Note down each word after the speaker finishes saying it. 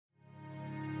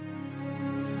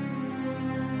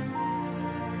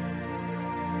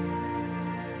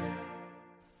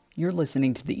You're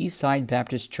listening to the Eastside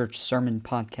Baptist Church Sermon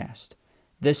Podcast.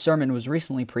 This sermon was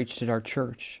recently preached at our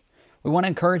church. We want to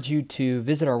encourage you to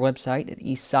visit our website at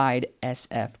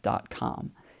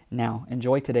eastsidesf.com. Now,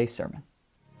 enjoy today's sermon.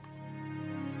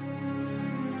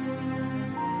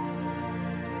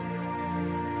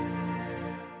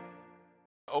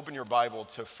 Open your Bible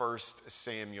to 1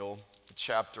 Samuel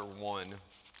chapter 1.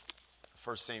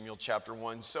 1 Samuel chapter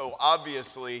 1. So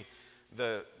obviously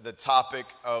the topic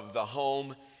of the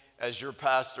home, as your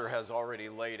pastor has already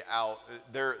laid out,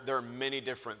 there are many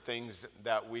different things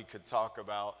that we could talk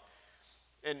about.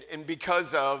 And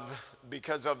because of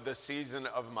the season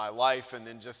of my life and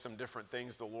then just some different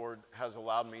things the Lord has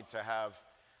allowed me to have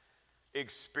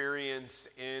experience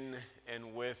in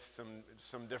and with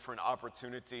some different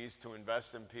opportunities to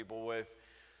invest in people with,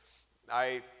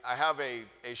 I have a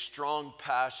strong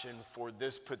passion for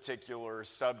this particular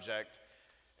subject,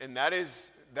 and that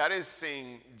is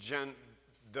seeing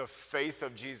the faith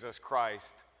of Jesus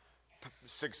Christ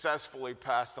successfully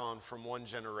passed on from one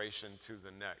generation to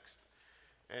the next.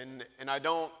 And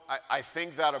I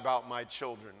think that about my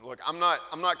children. Look, I'm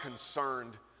not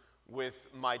concerned with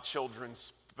my children's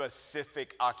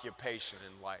specific occupation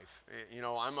in life. You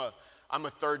know, I'm a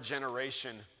third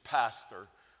generation pastor.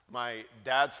 My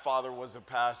dad's father was a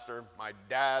pastor. My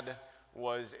dad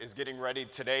is getting ready.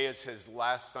 Today is his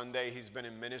last Sunday. He's been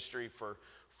in ministry for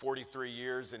 43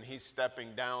 years, and he's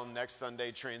stepping down next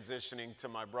Sunday, transitioning to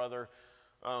my brother.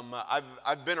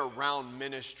 I've been around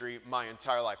ministry my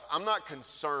entire life. I'm not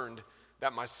concerned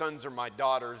that my sons or my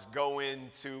daughters go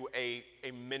into a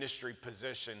ministry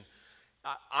position.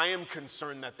 I am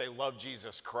concerned that they love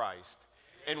Jesus Christ,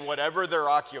 and whatever their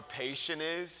occupation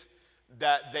is,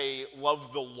 that they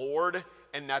love the Lord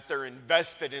and that they're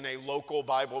invested in a local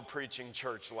Bible preaching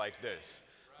church like this.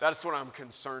 That's what I'm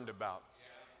concerned about.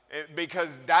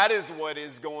 Because that is what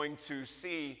is going to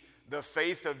see the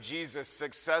faith of Jesus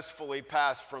successfully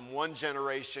pass from one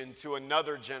generation to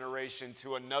another generation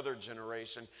to another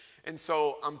generation. And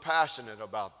so I'm passionate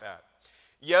about that.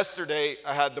 Yesterday,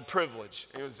 I had the privilege,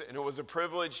 it was a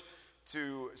privilege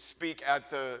to speak at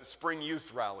the Spring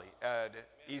Youth Rally at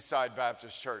Eastside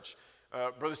Baptist Church.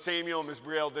 Brother Samuel and Ms.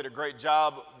 Brielle did a great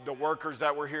job. The workers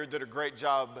that were here did a great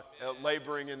job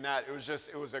laboring in that.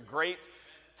 It was a great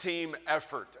team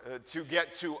effort to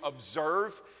get to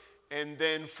observe and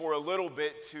then for a little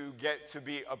bit to get to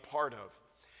be a part of.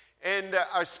 And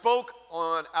I spoke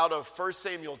out of 1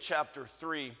 Samuel chapter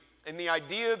 3, and the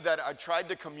idea that I tried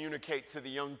to communicate to the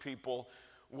young people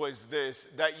was this,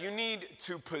 that you need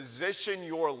to position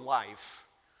your life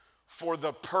for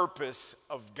the purpose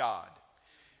of God.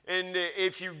 And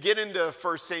if you get into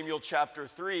 1 Samuel chapter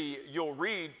 3,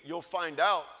 you'll find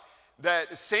out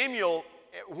that Samuel,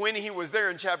 when he was there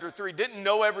in chapter 3, didn't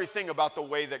know everything about the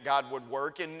way that God would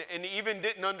work and even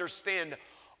didn't understand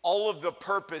all of the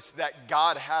purpose that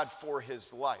God had for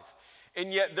his life.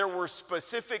 And yet there were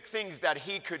specific things that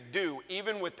he could do,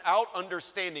 even without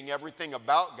understanding everything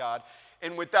about God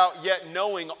and without yet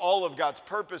knowing all of God's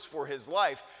purpose for his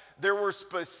life. There were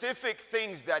specific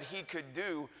things that he could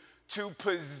do to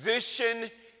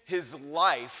position his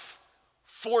life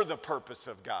for the purpose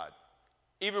of God,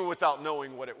 even without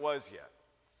knowing what it was yet.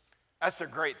 That's a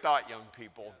great thought, young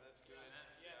people.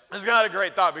 It's not a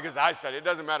great thought because I said it. It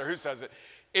doesn't matter who says it.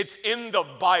 It's in the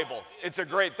Bible. It's a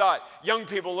great thought. Young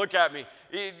people, look at me.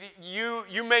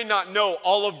 You may not know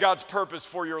all of God's purpose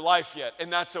for your life yet, and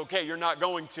that's okay. You're not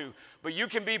going to. But you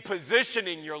can be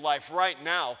positioning your life right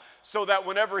now so that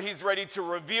whenever he's ready to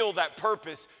reveal that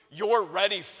purpose, you're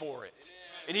ready for it.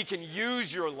 And he can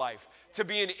use your life to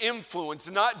be an influence,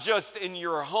 not just in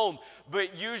your home,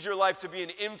 but use your life to be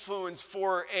an influence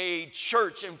for a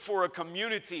church and for a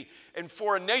community and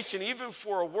for a nation, even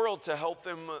for a world, to help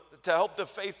the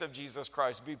faith of Jesus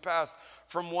Christ be passed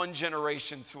from one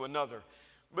generation to another.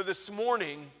 But this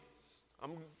morning,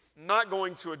 I'm not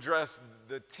going to address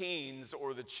the teens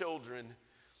or the children.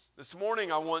 This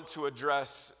morning, I want to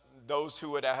address those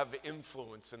who would have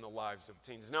influence in the lives of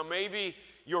teens. Now, maybe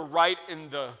you're right in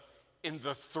the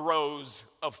throes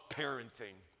of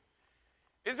parenting.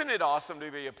 Isn't it awesome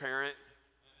to be a parent?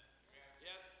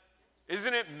 Yes.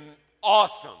 Isn't it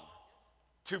awesome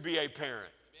to be a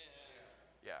parent?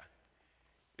 Yeah.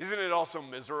 Isn't it also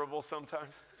miserable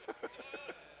sometimes?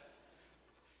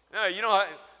 No, you know,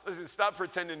 listen, stop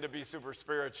pretending to be super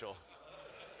spiritual.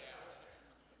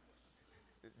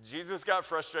 Jesus got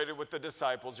frustrated with the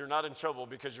disciples. You're not in trouble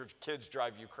because your kids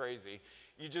drive you crazy.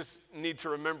 You just need to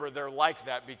remember they're like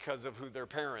that because of who their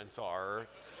parents are.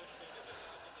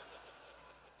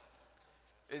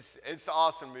 It's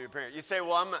awesome to be a parent. You say,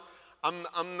 well,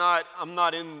 I'm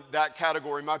not in that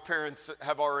category. My parents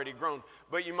have already grown,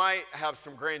 but you might have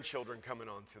some grandchildren coming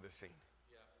onto the scene.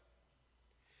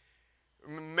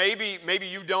 Maybe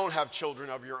you don't have children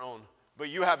of your own, but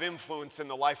you have influence in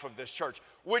the life of this church,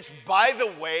 which, by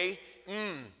the way,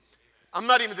 I'm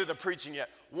not even to the preaching yet.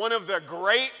 One of the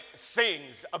great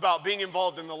things about being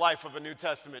involved in the life of a New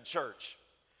Testament church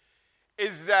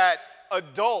is that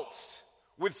adults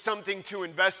with something to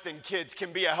invest in kids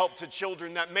can be a help to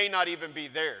children that may not even be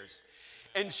theirs.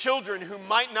 And children who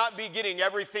might not be getting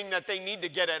everything that they need to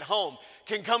get at home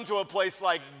can come to a place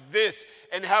like this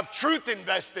and have truth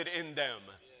invested in them.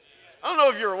 I don't know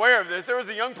if you're aware of this. There was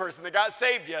a young person that got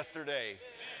saved yesterday.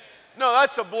 No,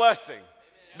 that's a blessing.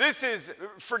 This is,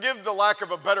 forgive the lack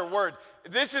of a better word,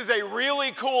 this is a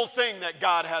really cool thing that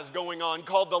God has going on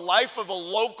called the life of a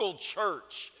local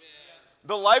church.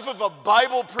 The life of a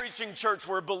Bible-preaching church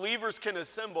where believers can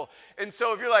assemble. And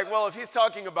so if you're like, well, if he's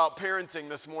talking about parenting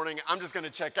this morning, I'm just going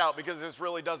to check out because this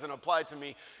really doesn't apply to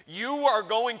me. You are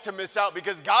going to miss out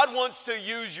because God wants to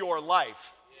use your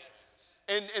life.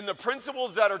 And the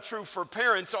principles that are true for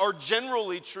parents are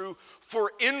generally true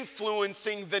for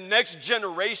influencing the next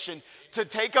generation to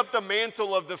take up the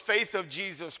mantle of the faith of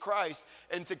Jesus Christ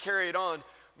and to carry it on.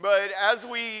 But as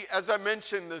I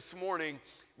mentioned this morning,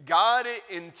 God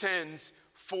intends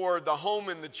for the home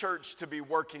and the church to be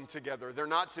working together. They're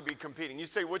not to be competing. You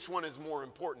say, which one is more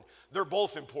important? They're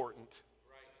both important.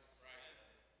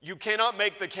 You cannot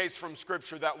make the case from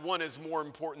Scripture that one is more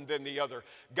important than the other.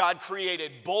 God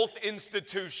created both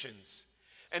institutions,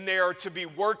 and they are to be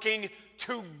working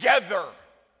together.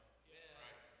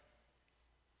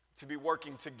 To be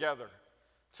working together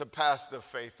to pass the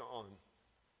faith on.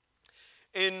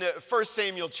 In 1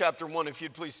 Samuel chapter 1, if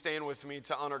you'd please stand with me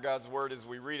to honor God's word as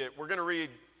we read it. We're going to read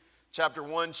chapter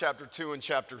 1, chapter 2, and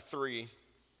chapter 3.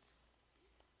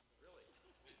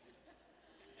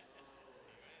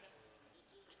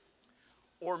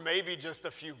 Or maybe just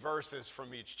a few verses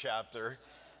from each chapter.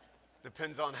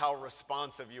 Depends on how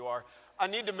responsive you are. I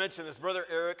need to mention this. Brother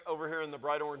Eric over here in the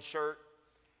bright orange shirt,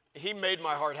 he made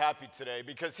my heart happy today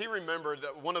because he remembered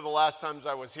that one of the last times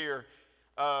I was here,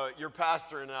 your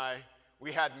pastor and I,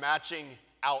 we had matching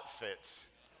outfits.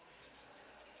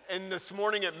 And this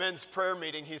morning at men's prayer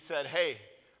meeting, he said, hey,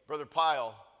 Brother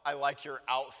Pyle, I like your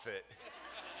outfit.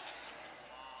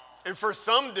 And for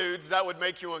some dudes, that would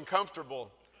make you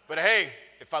uncomfortable. But hey,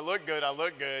 if I look good, I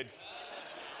look good.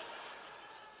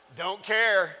 Don't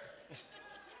care.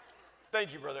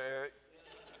 Thank you, Brother Eric.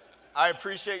 I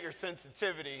appreciate your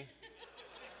sensitivity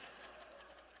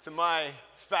to my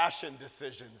fashion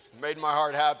decisions. Made my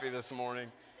heart happy this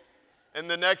morning. And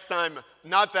the next time,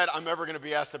 not that I'm ever going to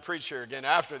be asked to preach here again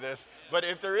after this, but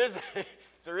if there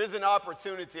is an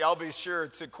opportunity, I'll be sure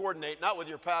to coordinate, not with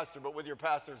your pastor, but with your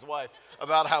pastor's wife,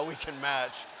 about how we can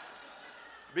match.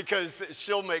 Because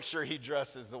she'll make sure he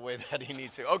dresses the way that he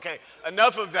needs to. Okay,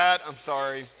 enough of that. I'm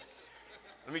sorry.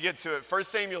 Let me get to it. 1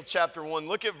 Samuel chapter 1,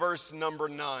 look at verse number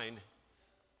 9.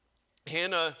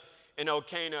 Hannah and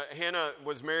Elkanah. Hannah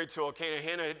was married to Elkanah.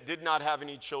 Hannah did not have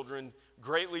any children,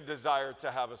 greatly desired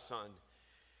to have a son.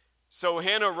 So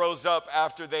Hannah rose up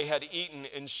after they had eaten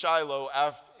in Shiloh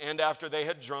and after they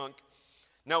had drunk.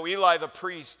 Now Eli the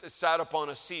priest sat upon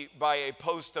a seat by a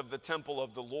post of the temple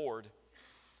of the Lord.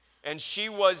 And she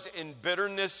was in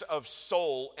bitterness of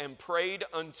soul and prayed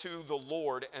unto the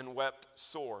Lord and wept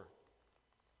sore.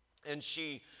 And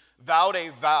she vowed a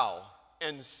vow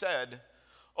and said,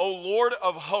 O Lord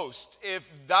of hosts,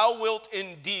 if thou wilt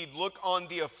indeed look on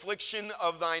the affliction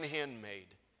of thine handmaid,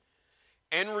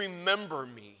 and remember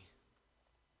me,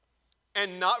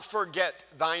 and not forget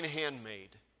thine handmaid,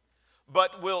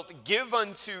 but wilt give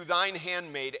unto thine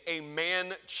handmaid a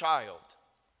man child,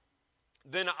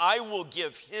 then I will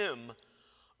give him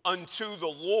unto the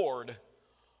Lord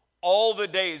all the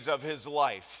days of his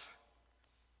life.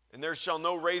 And there shall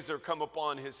no razor come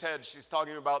upon his head. She's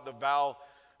talking about the vow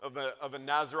of a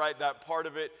Nazirite, that part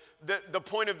of it. The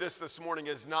point of this morning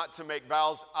is not to make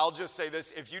vows. I'll just say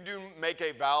this. If you do make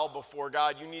a vow before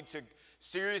God, you need to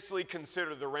seriously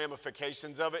consider the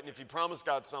ramifications of it. And if you promise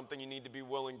God something, you need to be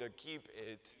willing to keep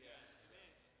it.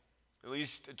 At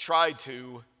least try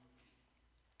to.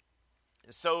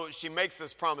 So she makes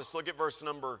this promise. Look at verse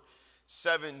number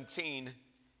 17.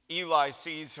 Eli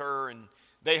sees her and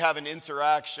they have an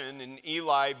interaction. And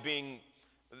Eli, being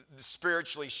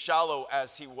spiritually shallow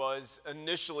as he was,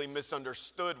 initially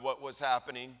misunderstood what was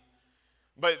happening.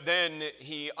 But then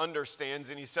he understands,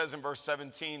 and he says in verse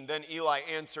 17, Then Eli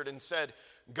answered and said,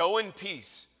 Go in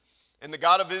peace, and the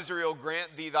God of Israel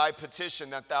grant thee thy petition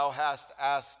that thou hast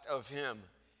asked of him.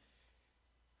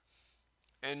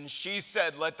 And she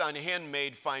said, let thine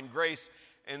handmaid find grace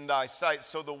in thy sight.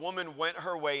 So the woman went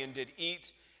her way and did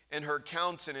eat, and her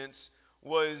countenance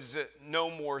was no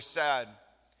more sad.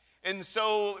 And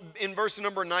so in verse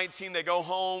number 19, they go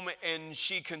home and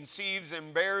she conceives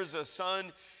and bears a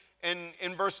son. And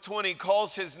in verse 20,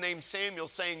 calls his name Samuel,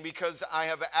 saying, because I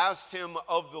have asked him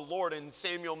of the Lord. And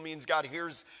Samuel means God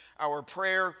hears our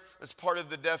prayer as part of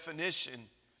the definition.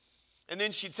 And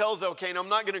then she tells Elkanah, I'm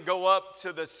not going to go up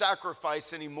to the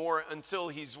sacrifice anymore until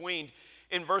he's weaned.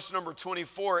 In verse number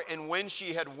 24, and when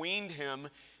she had weaned him,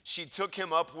 she took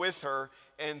him up with her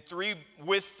and three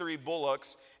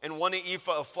bullocks and 1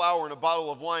 ephah of flour and a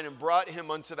bottle of wine, and brought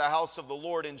him unto the house of the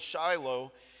Lord in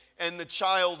Shiloh. And the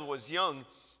child was young.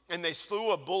 And they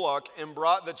slew a bullock and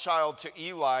brought the child to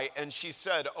Eli. And she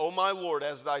said, O my Lord,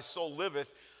 as thy soul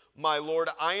liveth, my Lord,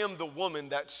 I am the woman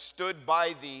that stood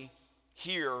by thee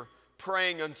here,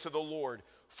 praying unto the Lord.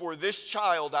 For this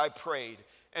child I prayed,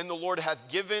 and the Lord hath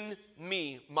given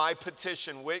me my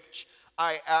petition, which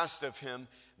I asked of him.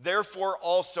 Therefore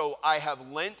also I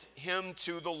have lent him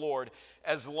to the Lord.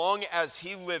 As long as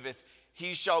he liveth,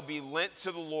 he shall be lent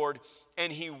to the Lord.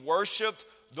 And he worshiped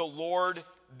the Lord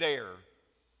there.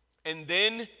 And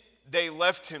then they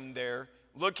left him there.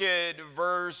 Look at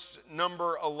verse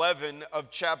number 11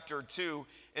 of chapter 2.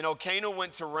 And Elkanah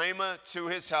went to Ramah to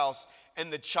his house,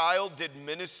 and the child did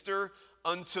minister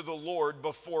unto the Lord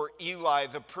before Eli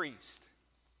the priest.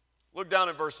 Look down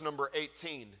at verse number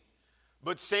 18.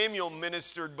 But Samuel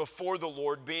ministered before the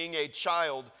Lord, being a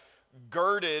child,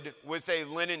 girded with a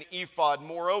linen ephod.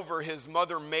 Moreover, his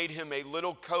mother made him a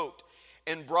little coat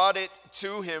and brought it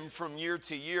to him from year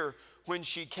to year, when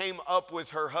she came up with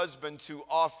her husband to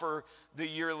offer the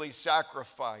yearly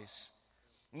sacrifice.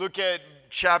 Look at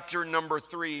chapter number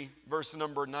 3, verse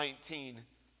number 19.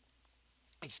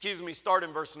 Start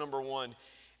in verse number 1.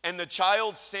 And the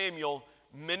child Samuel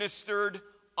ministered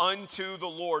unto the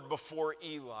Lord before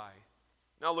Eli.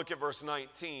 Now look at verse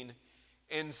 19.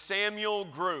 And Samuel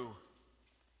grew,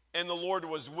 and the Lord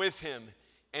was with him,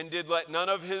 and did let none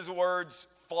of his words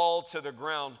fall to the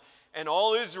ground. And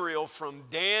all Israel from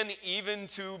Dan even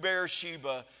to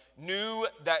Beersheba knew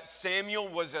that Samuel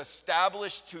was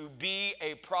established to be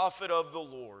a prophet of the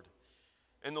Lord.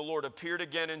 And the Lord appeared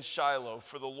again in Shiloh,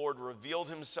 for the Lord revealed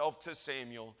himself to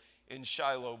Samuel in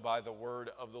Shiloh by the word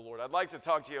of the Lord. I'd like to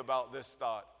talk to you about this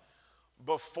thought.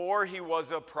 Before he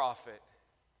was a prophet,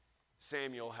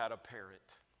 Samuel had a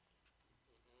parent.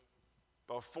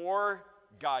 Before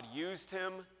God used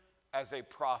him as a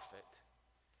prophet,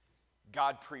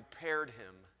 God prepared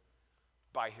him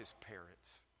by his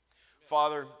parents.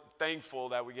 Father, thankful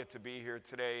that we get to be here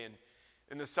today, and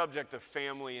in the subject of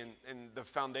family and the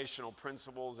foundational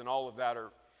principles and all of that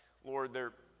are, Lord,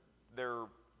 they're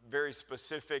very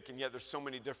specific, and yet there's so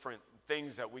many different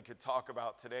things that we could talk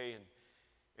about today.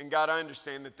 And God, I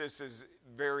understand that this is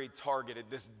very targeted.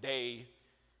 This day,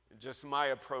 just my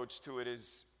approach to it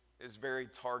is very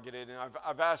targeted, and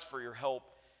I've asked for your help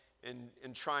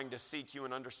in trying to seek you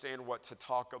and understand what to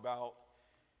talk about.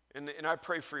 And I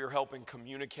pray for your help in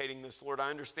communicating this, Lord. I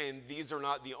understand these are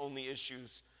not the only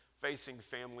issues facing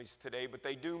families today, but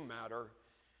they do matter.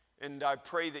 And I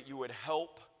pray that you would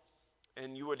help,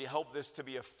 and you would help this to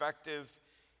be effective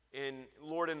in,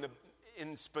 Lord,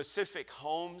 in specific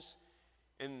homes,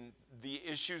 in the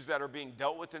issues that are being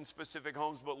dealt with in specific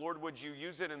homes. But Lord, would you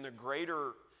use it in the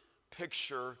greater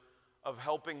picture of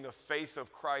helping the faith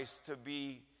of Christ to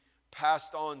be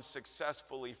passed on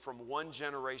successfully from one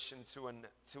generation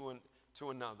to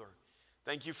another.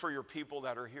 Thank you for your people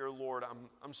that are here, Lord.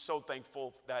 I'm so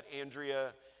thankful that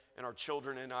Andrea and our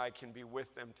children and I can be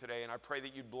with them today, and I pray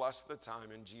that you'd bless the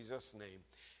time in Jesus' name.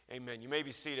 Amen. You may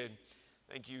be seated.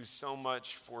 Thank you so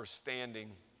much for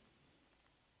standing.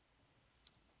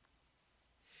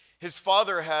 His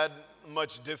father had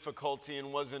much difficulty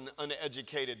and was an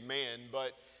uneducated man,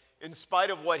 but in spite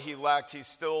of what he lacked, he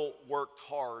still worked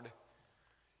hard.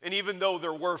 And even though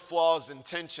there were flaws and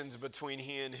tensions between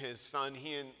he and his son,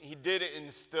 he did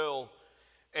instill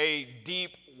a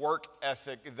deep work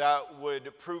ethic that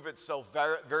would prove itself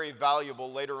very, very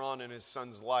valuable later on in his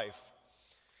son's life.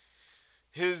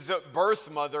 His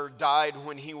birth mother died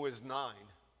when he was 9.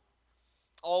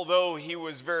 Although he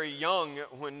was very young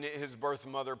when his birth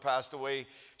mother passed away,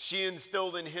 she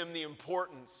instilled in him the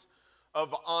importance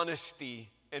of honesty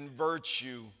and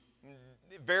virtue,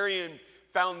 very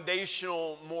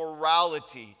foundational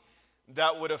morality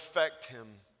that would affect him.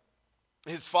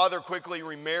 His father quickly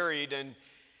remarried, and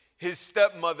his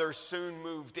stepmother soon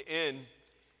moved in.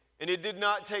 And it did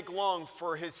not take long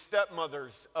for his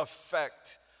stepmother's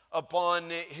effect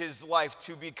upon his life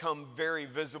to become very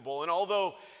visible. And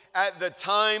although at the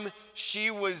time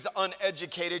she was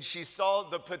uneducated, she saw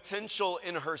the potential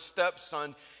in her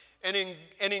stepson and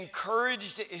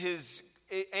encouraged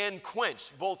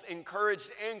both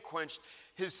encouraged and quenched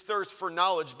his thirst for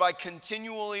knowledge by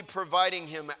continually providing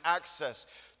him access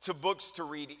to books to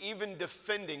read, even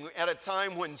defending at a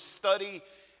time when study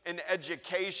and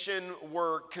education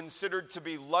were considered to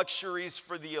be luxuries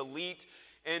for the elite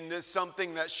and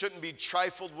something that shouldn't be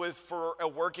trifled with for a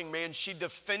working man. She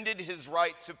defended his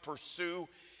right to pursue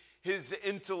his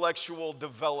intellectual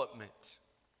development.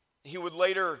 He would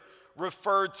later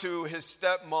refer to his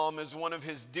stepmom as one of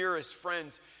his dearest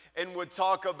friends and would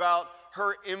talk about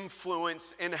her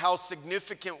influence and how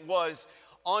significant was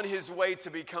on his way to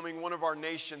becoming one of our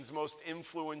nation's most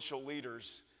influential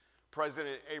leaders,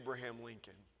 President Abraham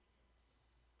Lincoln.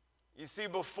 You see,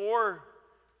 before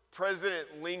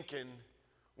President Lincoln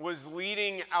was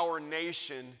leading our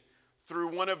nation through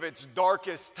one of its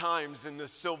darkest times in the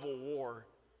Civil War,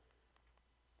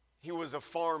 he was a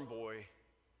farm boy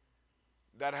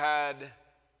that had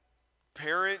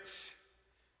parents,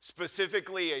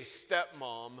 specifically a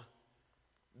stepmom,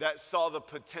 that saw the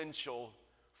potential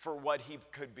for what he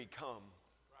could become.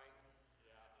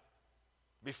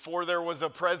 Before there was a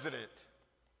president,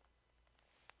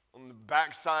 on the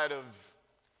backside of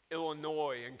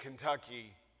Illinois and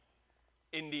Kentucky,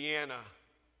 Indiana,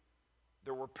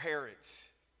 there were parents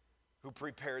who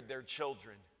prepared their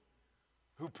children,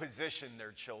 who positioned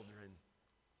their children.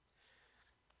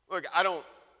 Look, I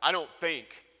don't think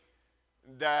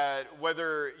that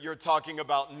whether you're talking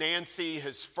about Nancy,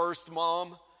 his first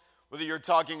mom, whether you're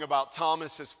talking about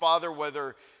Thomas, his father,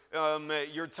 whether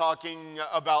you're talking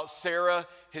about Sarah,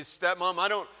 his stepmom, I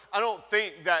don't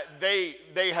think that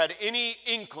they had any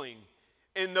inkling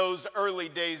in those early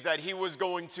days that he was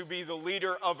going to be the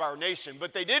leader of our nation.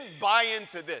 But they did buy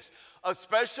into this,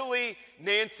 especially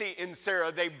Nancy and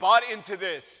Sarah. They bought into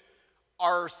this.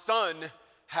 Our son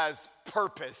has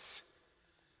purpose.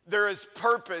 There is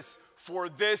purpose for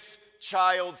this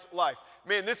child's life.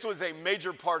 Man, this was a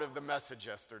major part of the message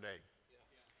yesterday.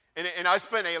 And I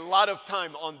spent a lot of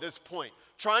time on this point,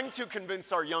 trying to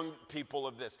convince our young people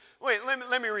of this. Wait,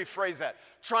 let me rephrase that.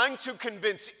 Trying to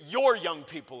convince your young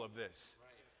people of this.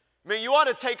 I mean, you ought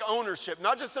to take ownership,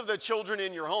 not just of the children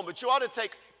in your home, but you ought to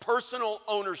take personal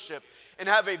ownership and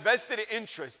have a vested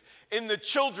interest in the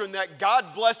children that God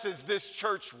blesses this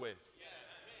church with.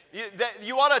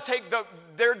 You ought to take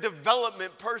their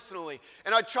development personally.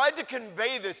 And I tried to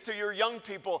convey this to your young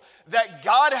people, that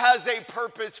God has a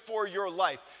purpose for your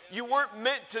life. You weren't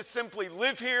meant to simply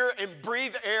live here and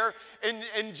breathe air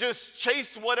and just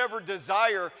chase whatever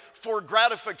desire for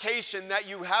gratification that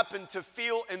you happen to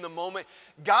feel in the moment.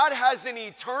 God has an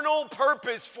eternal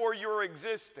purpose for your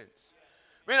existence.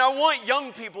 I mean, I want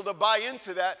young people to buy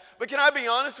into that, but can I be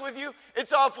honest with you?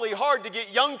 It's awfully hard to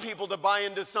get young people to buy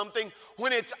into something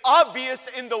when it's obvious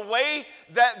in the way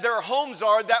that their homes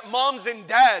are, that moms and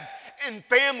dads and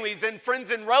families and friends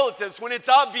and relatives, when it's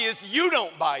obvious you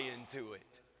don't buy into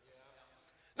it.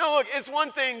 No, look, it's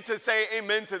one thing to say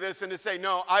amen to this and to say,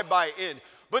 no, I buy in.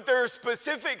 But there are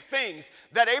specific things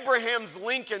that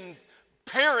Lincoln's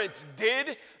parents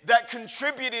did that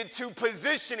contributed to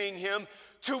positioning him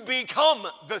to become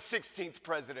the 16th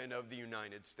president of the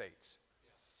United States.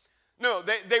 No,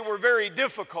 they were very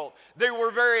difficult. They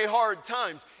were very hard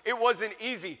times. It wasn't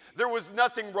easy. There was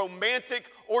nothing romantic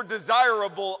or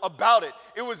desirable about it.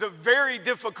 It was a very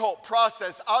difficult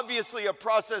process, obviously a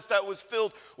process that was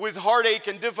filled with heartache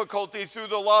and difficulty through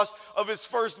the loss of his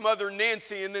first mother,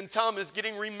 Nancy, and then Thomas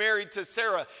getting remarried to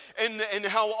Sarah, and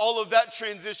how all of that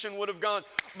transition would have gone.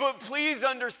 But please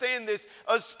understand this,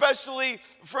 especially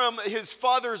from his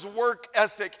father's work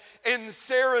ethic and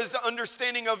Sarah's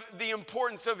understanding of the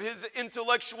importance of his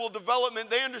intellectual development.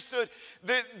 They understood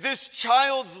that this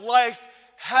child's life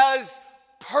has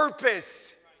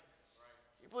purpose.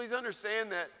 Please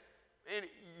understand that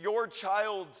your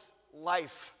child's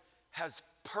life has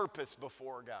purpose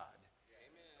before God.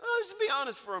 Let's be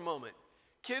honest for a moment.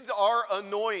 Kids are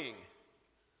annoying.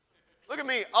 Look at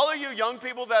me. All of you young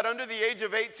people that under the age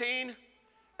of 18,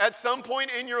 at some point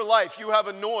in your life, you have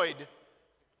annoyed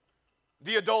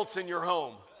the adults in your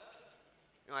home.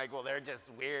 You're like, well, they're just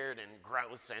weird and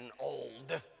gross and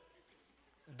old.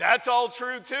 That's all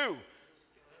true too.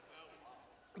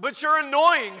 But you're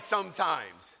annoying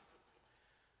sometimes.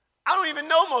 I don't even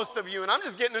know most of you, and I'm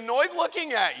just getting annoyed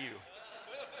looking at you.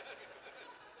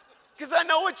 Because I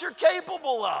know what you're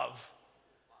capable of.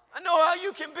 I know how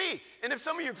you can be. And if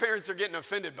some of your parents are getting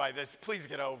offended by this, please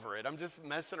get over it. I'm just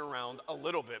messing around a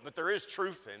little bit, but there is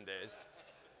truth in this.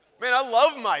 Man, I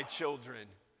love my children.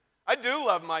 I do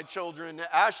love my children.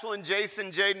 Ashlyn, Jason,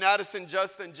 Jaden, Addison,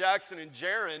 Justin, Jackson, and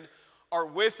Jaron are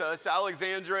with us.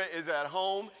 Alexandra is at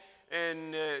home,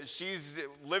 and she's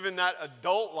living that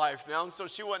adult life now, and so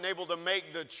she wasn't able to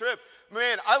make the trip.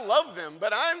 Man, I love them,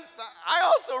 but I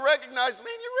also recognize,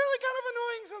 man, you're really kind of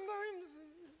annoying sometimes.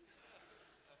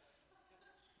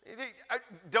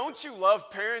 Don't you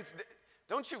love parents?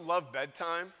 Don't you love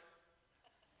bedtime?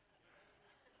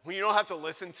 When you don't have to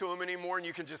listen to them anymore and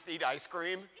you can just eat ice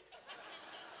cream?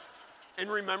 And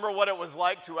remember what it was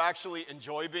like to actually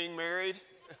enjoy being married?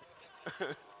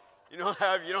 You don't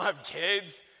have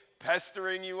kids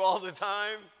pestering you all the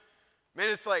time. Man,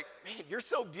 it's like, man, you're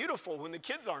so beautiful when the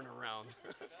kids aren't around.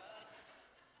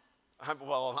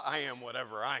 I am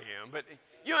whatever I am, but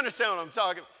you understand what I'm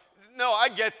talking. No, I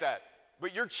get that,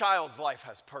 but your child's life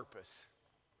has purpose.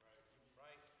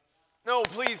 No,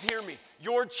 please hear me.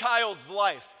 Your child's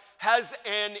life has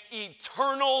an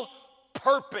eternal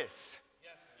purpose.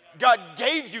 God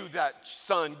gave you that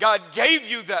son. God gave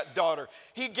you that daughter.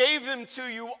 He gave them to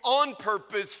you on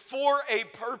purpose for a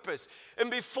purpose.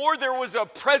 And before there was a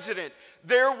president,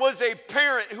 there was a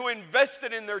parent who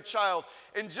invested in their child.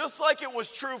 And just like it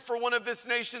was true for one of this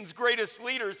nation's greatest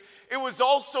leaders, it was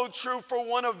also true for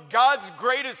one of God's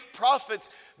greatest prophets.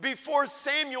 Before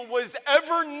Samuel was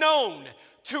ever known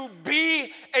to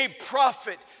be a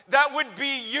prophet that would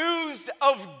be used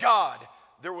of God,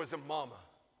 there was a mama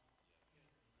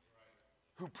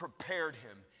who prepared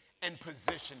him and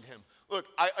positioned him. Look,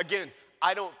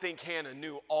 I don't think Hannah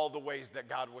knew all the ways that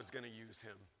God was going to use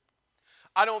him.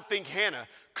 I don't think Hannah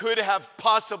could have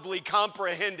possibly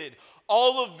comprehended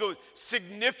all of the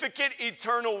significant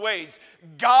eternal ways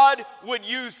God would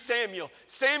use Samuel.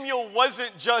 Samuel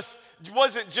wasn't just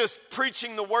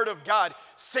preaching the word of God.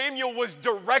 Samuel was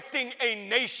directing a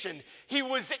nation. He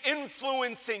was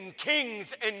influencing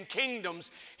kings and kingdoms.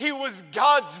 He was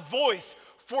God's voice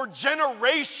for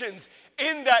generations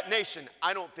in that nation.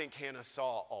 I don't think Hannah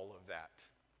saw all of that.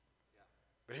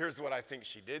 But here's what I think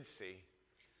she did see.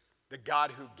 The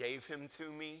God who gave him to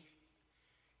me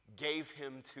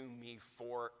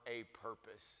for a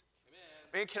purpose.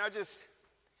 Amen. Man, can I just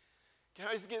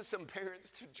get some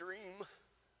parents to dream?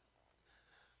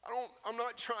 I'm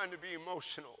not trying to be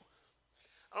emotional.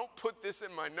 I don't put this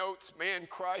in my notes, man,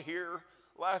 cry here,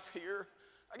 laugh here.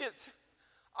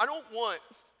 I don't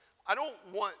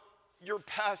want your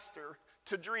pastor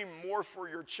to dream more for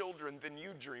your children than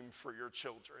you dream for your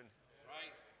children.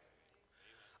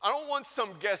 I don't want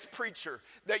some guest preacher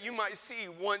that you might see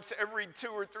once every 2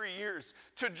 or 3 years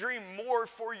to dream more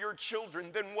for your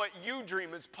children than what you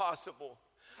dream is possible.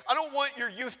 I don't want your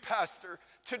youth pastor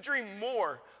to dream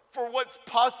more for what's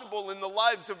possible in the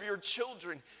lives of your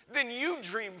children than you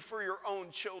dream for your own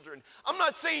children. I'm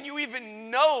not saying you even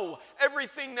know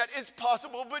everything that is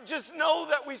possible, but just know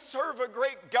that we serve a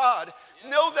great God.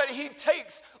 Know that he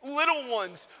takes little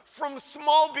ones from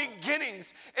small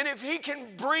beginnings, and if he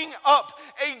can bring up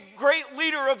a great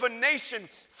leader of a nation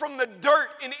from the dirt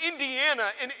in Indiana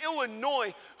and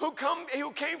Illinois who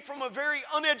came from a very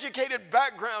uneducated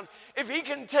background, if he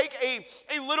can take a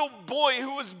little boy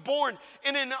who was born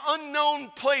in an unknown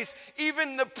place,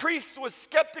 even the priest was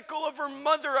skeptical of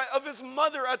his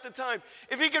mother at the time.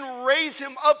 If he can raise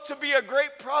him up to be a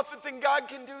great prophet, then God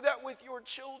can do that with your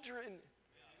children.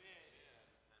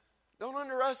 Don't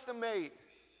underestimate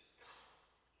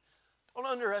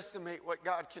what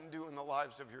God can do in the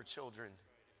lives of your children.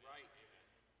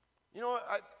 You know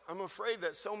what? I'm afraid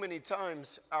that so many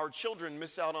times our children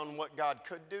miss out on what God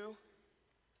could do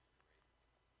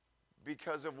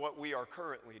because of what we are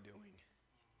currently doing.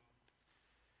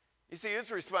 You see,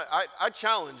 I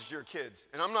challenged your kids,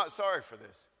 and I'm not sorry for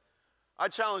this. I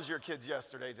challenged your kids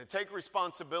yesterday to take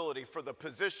responsibility for the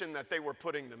position that they were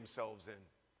putting themselves in.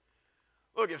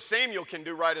 Look, if Samuel can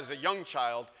do right as a young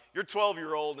child, your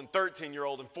 12-year-old and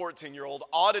 13-year-old and 14-year-old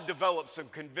ought to develop some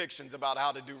convictions about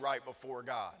how to do right before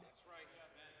God.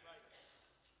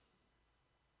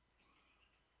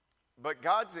 But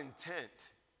God's intent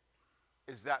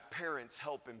is that parents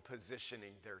help in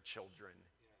positioning their children.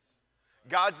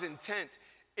 God's intent.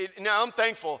 Now I'm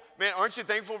thankful. Man, aren't you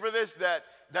thankful for this? That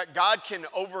God can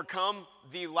overcome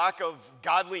the lack of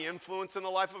godly influence in the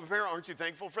life of a parent. Aren't you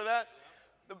thankful for that?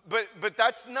 But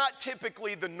that's not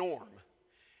typically the norm.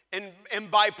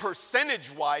 And by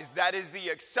percentage-wise, that is the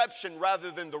exception rather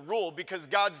than the rule, because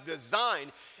God's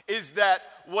design is that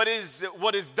what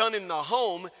is done in the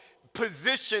home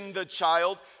position the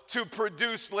child to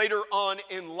produce later on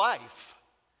in life.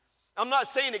 I'm not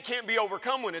saying it can't be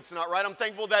overcome when it's not right. I'm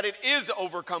thankful that it is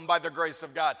overcome by the grace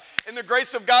of God. And the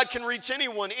grace of God can reach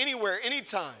anyone, anywhere,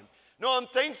 anytime. No, I'm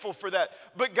thankful for that.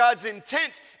 But God's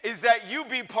intent is that you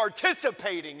be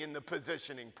participating in the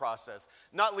positioning process,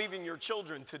 not leaving your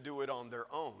children to do it on their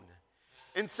own.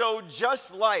 And so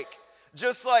just like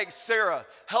Sarah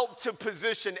helped to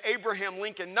position Abraham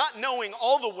Lincoln, not knowing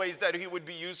all the ways that he would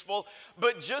be useful,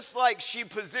 but just like she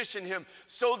positioned him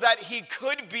so that he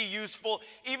could be useful,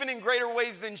 even in greater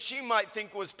ways than she might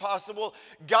think was possible,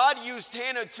 God used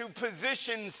Hannah to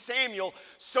position Samuel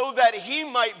so that he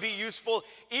might be useful,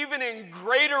 even in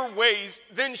greater ways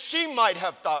than she might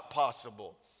have thought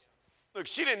possible. Look,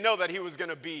 she didn't know that he was going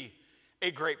to be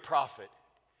a great prophet.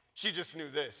 She just knew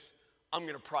this: I'm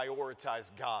going to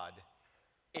prioritize God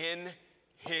in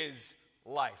his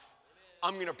life.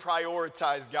 I'm going to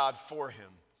prioritize God for him.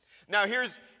 Now,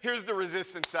 here's the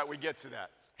resistance that we get to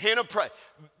that. Hannah,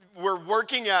 we're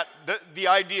working at the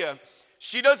idea.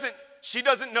 She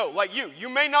doesn't know, like you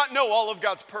may not know all of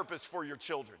God's purpose for your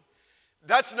children.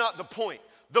 That's not the point.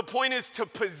 The point is to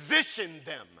position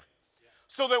them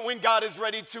so that when God is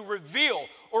ready to reveal,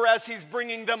 or as he's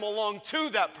bringing them along to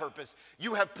that purpose,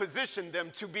 you have positioned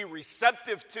them to be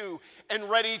receptive to and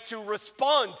ready to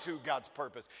respond to God's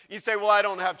purpose. You say, well, I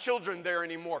don't have children there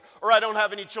anymore, or I don't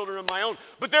have any children of my own.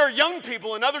 But there are young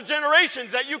people in other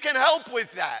generations that you can help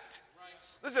with that.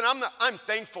 Listen, I'm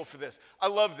thankful for this. I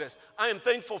love this. I am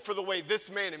thankful for the way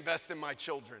this man invests in my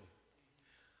children.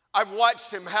 I've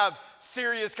watched him have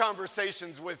serious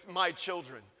conversations with my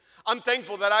children. I'm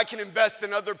thankful that I can invest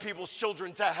in other people's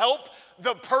children to help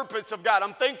the purpose of God.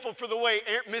 I'm thankful for the way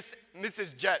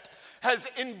Mrs. Jett has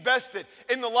invested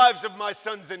in the lives of my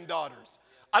sons and daughters.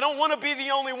 I don't want to be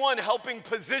the only one helping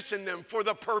position them for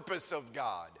the purpose of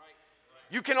God.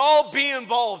 You can all be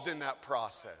involved in that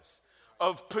process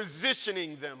of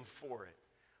positioning them for it.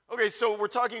 Okay, so we're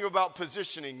talking about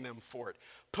positioning them for it.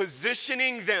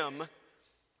 Positioning them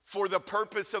for the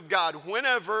purpose of God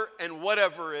whenever and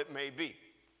whatever it may be.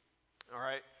 All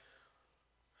right?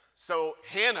 So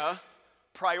Hannah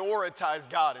prioritized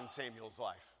God in Samuel's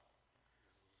life.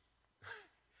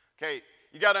 Okay,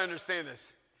 you got to understand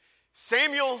this.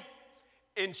 Samuel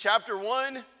in chapter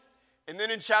 1 and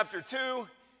then in chapter 2,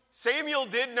 Samuel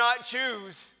did not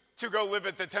choose to go live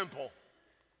at the temple.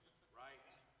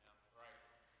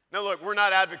 Now look, we're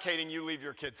not advocating you leave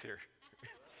your kids here.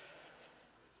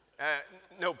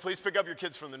 No, please pick up your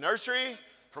kids from the nursery,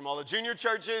 from all the junior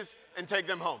churches, and take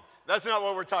them home. That's not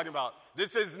what we're talking about.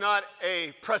 This is not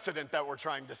a precedent that we're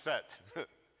trying to set.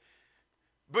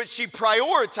 But she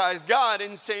prioritized God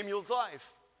in Samuel's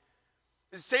life.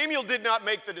 Samuel did not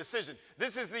make the decision.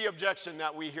 This is the objection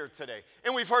that we hear today.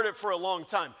 And we've heard it for a long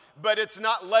time. But it's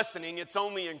not lessening, it's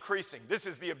only increasing. This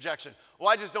is the objection. Well,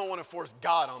 I just don't want to force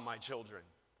God on my children.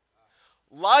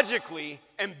 Logically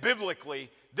and biblically,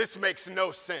 this makes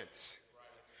no sense.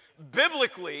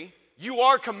 Biblically, you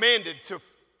are commanded to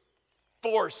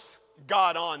force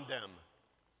God on them.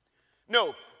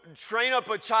 No, train up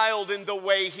a child in the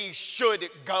way he should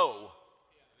go.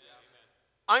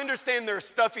 I understand there are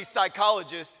stuffy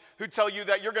psychologists who tell you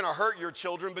that you're going to hurt your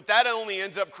children, but that only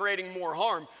ends up creating more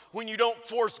harm when you don't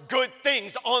force good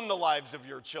things on the lives of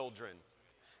your children.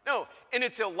 No, and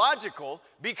it's illogical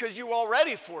because you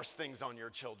already force things on your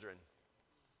children.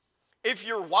 If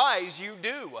you're wise, you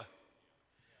do.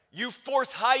 You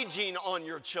force hygiene on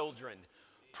your children.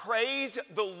 Praise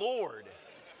the Lord.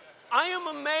 I am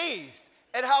amazed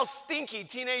at how stinky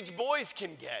teenage boys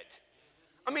can get.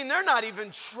 I mean, they're not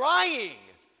even trying.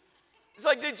 It's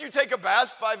like, did you take a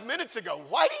bath 5 minutes ago?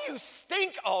 Why do you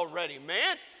stink already,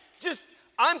 man?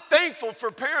 I'm thankful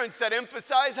for parents that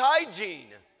emphasize hygiene.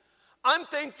 I'm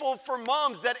thankful for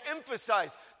moms that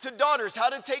emphasize to daughters how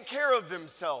to take care of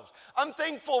themselves. I'm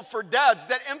thankful for dads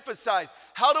that emphasize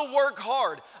how to work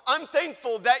hard. I'm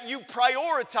thankful that you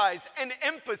prioritize and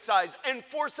emphasize and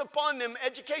force upon them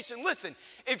education. Listen,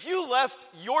 if you left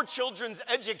your children's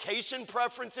education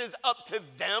preferences up to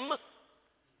them,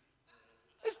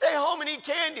 they stay home and eat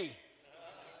candy.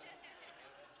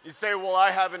 You say, well,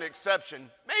 I have an exception.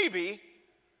 Maybe,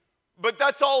 but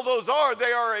that's all those are.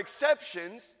 They are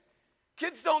exceptions.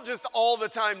 Kids don't just all the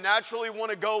time naturally want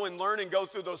to go and learn and go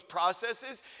through those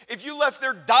processes. If you left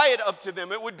their diet up to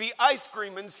them, it would be ice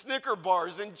cream and Snicker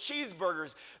bars and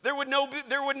cheeseburgers. There would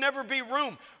never be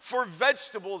room for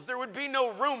vegetables. There would be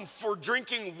no room for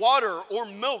drinking water or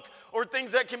milk or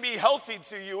things that can be healthy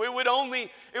to you. It would only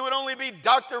be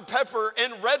Dr. Pepper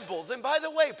and Red Bulls. And by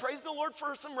the way, praise the Lord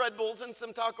for some Red Bulls and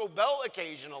some Taco Bell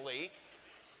occasionally.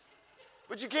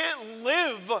 But you can't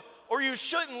live, or you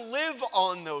shouldn't live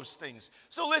on those things.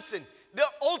 So listen,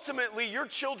 ultimately your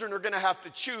children are going to have to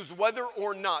choose whether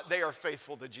or not they are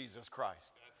faithful to Jesus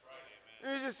Christ.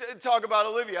 Let me just talk about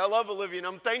Olivia. I love Olivia, and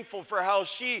I'm thankful for how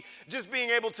she, just being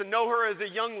able to know her as a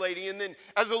young lady, and then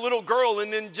as a little girl,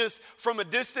 and then just from a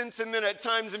distance, and then at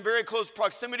times in very close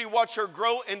proximity, watch her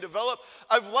grow and develop.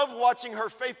 I've loved watching her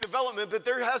faith development, but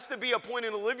there has to be a point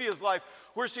in Olivia's life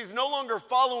where she's no longer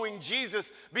following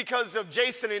Jesus because of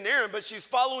Jason and Aaron, but she's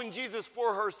following Jesus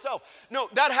for herself. No,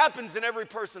 that happens in every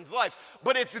person's life,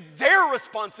 but it's their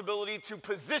responsibility to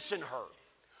position her.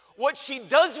 What she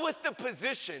does with the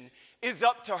position is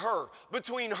up to her,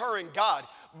 between her and God.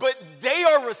 But they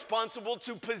are responsible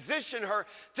to position her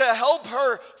to help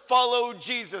her follow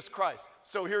Jesus Christ.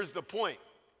 So here's the point.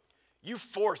 You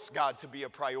force God to be a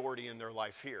priority in their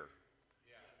life here.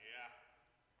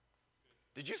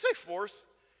 Did you say force?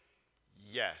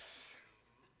 Yes.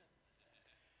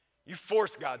 You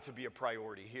force God to be a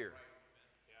priority here.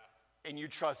 And you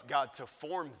trust God to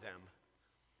form them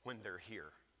when they're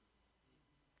here.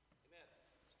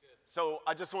 So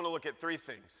I just want to look at three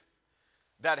things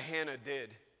that Hannah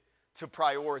did to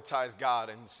prioritize God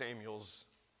in Samuel's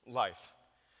life.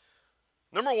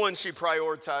 Number one, she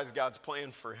prioritized God's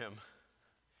plan for him.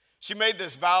 She made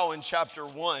this vow in chapter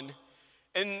 1.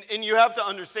 And you have to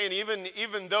understand,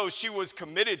 even though she was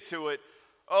committed to it,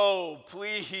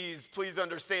 please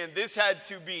understand, this had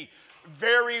to be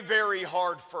very, very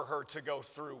hard for her to go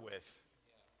through with.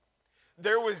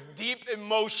 There was deep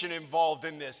emotion involved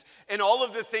in this. And all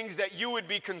of the things that you would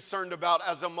be concerned about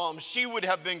as a mom, she would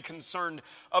have been concerned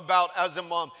about as a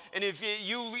mom. And if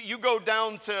you go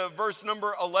down to verse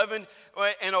number 11,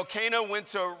 and Elkanah went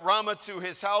to Ramah to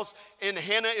his house, and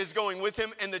Hannah is going with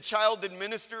him, and the child did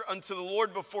minister unto the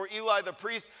Lord before Eli the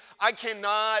priest. I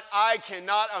cannot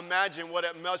imagine what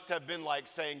it must have been like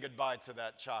saying goodbye to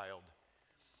that child.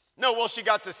 No, well, she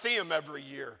got to see him every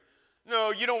year.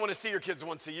 No, you don't want to see your kids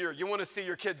once a year. You want to see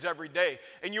your kids every day,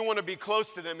 and you want to be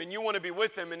close to them, and you want to be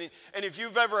with them. And if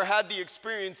you've ever had the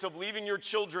experience of leaving your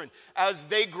children as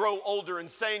they grow older and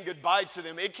saying goodbye to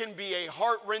them, it can be a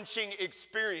heart-wrenching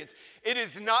experience. It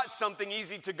is not something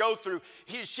easy to go through.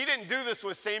 She didn't do this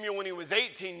with Samuel when he was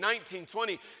 18, 19,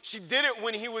 20. She did it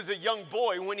when he was a young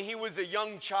boy, when he was a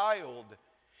young child.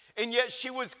 And yet she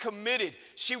was committed.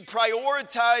 She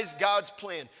prioritized God's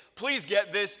plan. Please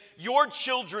get this. Your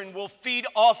children will feed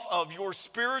off of your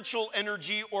spiritual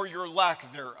energy or your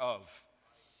lack thereof.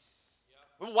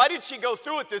 Why did she go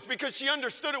through with this? Because she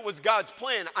understood it was God's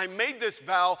plan. I made this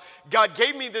vow. God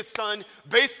gave me this son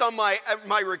based on my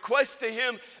request to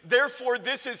him. Therefore,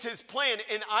 this is his plan.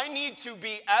 And I need to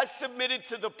be as submitted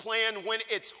to the plan when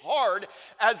it's hard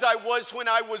as I was when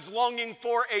I was longing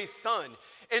for a son.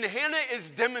 And Hannah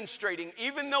is demonstrating,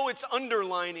 even though it's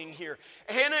underlining here,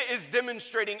 Hannah is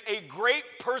demonstrating a great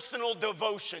personal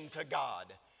devotion to God.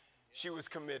 She was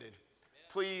committed.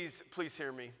 Please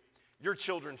hear me. Your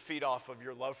children feed off of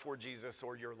your love for Jesus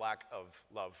or your lack of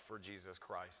love for Jesus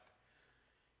Christ.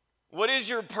 What is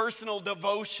your personal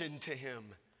devotion to him?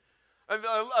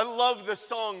 I love the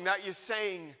song that you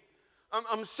sang.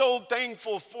 I'm so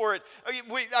thankful for it.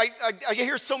 I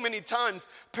hear so many times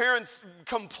parents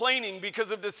complaining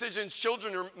because of decisions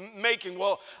children are making.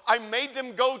 Well, I made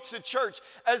them go to church,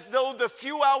 as though the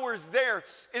few hours there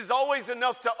is always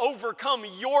enough to overcome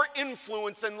your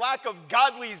influence and lack of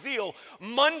godly zeal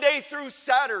Monday through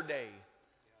Saturday.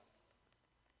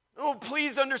 Oh,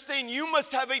 please understand, you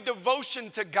must have a devotion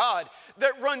to God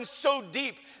that runs so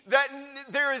deep that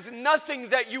there is nothing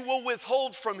that you will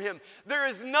withhold from him. There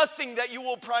is nothing that you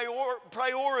will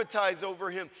prioritize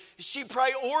over him. She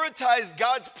prioritized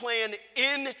God's plan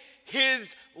in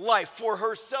his life for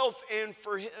herself and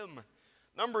for him.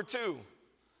 Number two,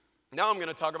 now I'm going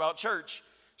to talk about church.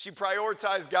 She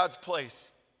prioritized God's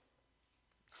place.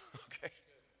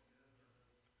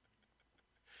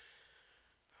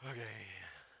 Okay.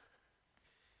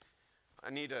 I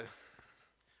need to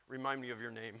remind me of your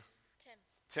name.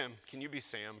 Tim, can you be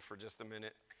Sam for just a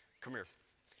minute? Come here.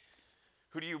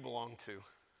 Who do you belong to? Tim.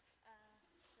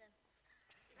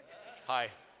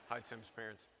 Hi, Tim's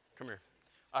parents. Come here.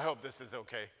 I hope this is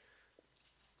okay.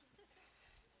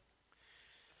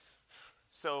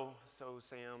 So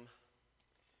Sam,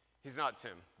 he's not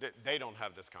Tim. They don't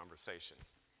have this conversation.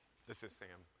 This is Sam.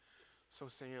 So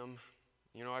Sam,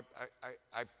 you know,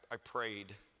 I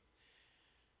prayed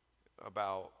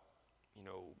about, you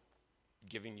know,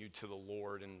 giving you to the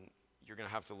Lord, and you're going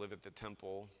to have to live at the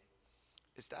temple.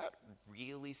 Is that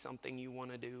really something you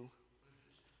want to do?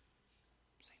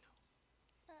 Say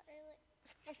Not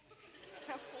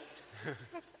really.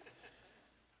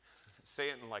 Say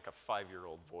it in like a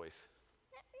 5-year-old voice.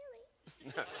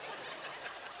 Not really.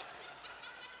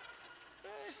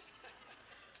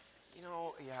 You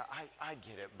know, yeah, I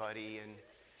get it, buddy.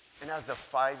 And as a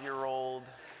 5-year-old,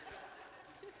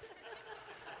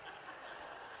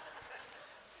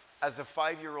 as a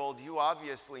 5-year-old, you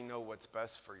obviously know what's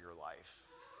best for your life.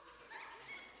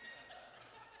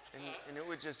 And it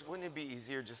would just, wouldn't it be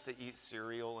easier just to eat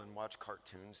cereal and watch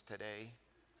cartoons today?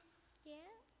 Yeah.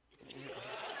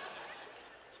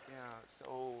 Yeah,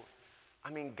 so,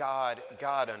 I mean, God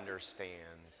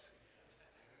understands.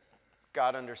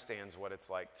 God understands what it's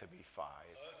like to be 5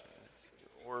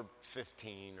 or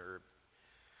 15 or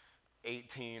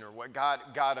 18 or what.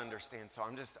 God understands. So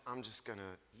I'm just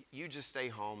gonna, you just stay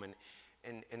home and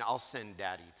I'll send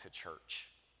Daddy to church,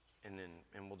 and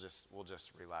we'll just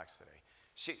relax today.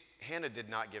 Hannah did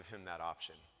not give him that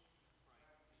option.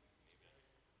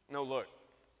 No, look,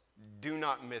 do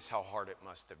not miss how hard it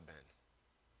must have been.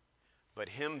 But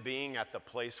him being at the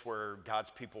place where God's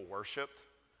people worshiped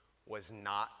was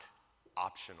not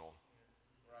optional.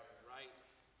 Right.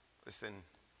 Listen,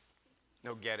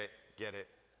 no, get it.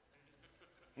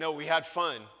 No, we had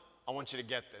fun. I want you to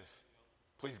get this.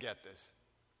 Please get this.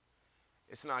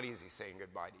 It's not easy saying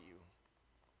goodbye to you.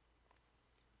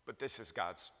 But this is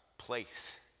God's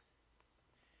place.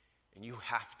 And you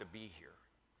have to be here.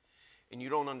 And you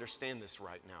don't understand this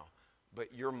right now.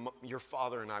 But your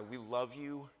father and I, we love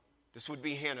you. This would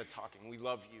be Hannah talking. We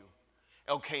love you.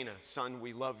 Elkanah, son,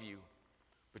 we love you.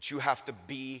 But you have to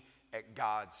be at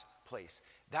God's place.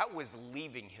 That was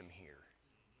leaving him here.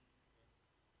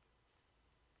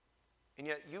 And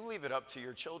yet you leave it up to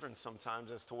your children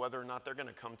sometimes as to whether or not they're going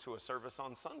to come to a service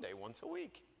on Sunday once a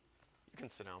week. You can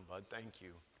sit down, bud. Thank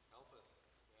you. Help us.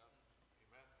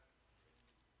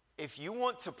 Yeah. If you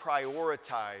want to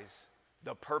prioritize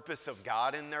the purpose of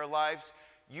God in their lives,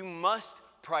 you must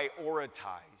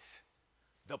prioritize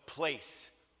the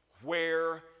place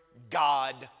where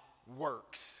God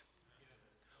works.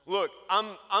 Look,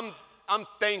 I'm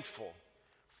thankful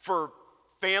for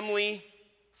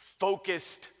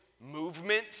family-focused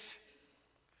movements,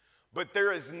 but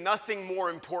there is nothing more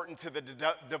important to the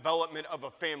development of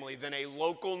a family than a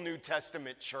local New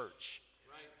Testament church.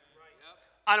 Right. Yep.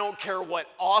 I don't care what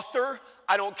author,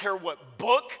 I don't care what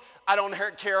book, I don't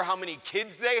care how many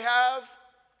kids they have,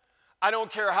 I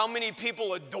don't care how many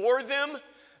people adore them.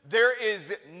 There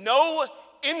is no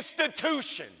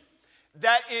institution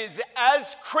that is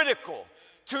as critical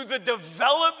to the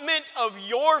development of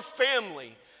your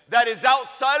family that is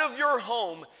outside of your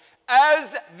home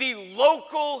as the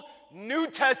local New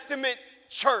Testament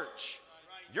church.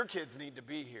 Your kids need to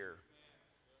be here.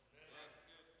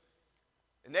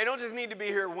 And they don't just need to be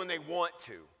here when they want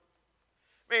to.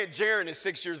 Man, Jaron is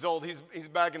 6 years old. He's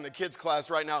back in the kids' class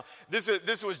right now. This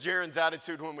was Jaron's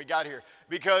attitude when we got here,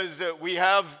 because we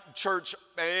have church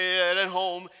at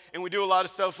home and we do a lot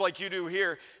of stuff like you do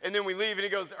here. And then we leave and he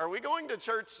goes, "Are we going to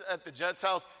church at the Jets'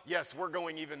 house?" "Yes, we're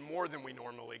going even more than we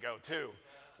normally go too.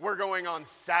 We're going on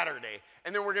Saturday,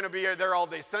 and then we're going to be there all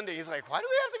day Sunday." He's like, "Why do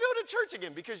we have to go to church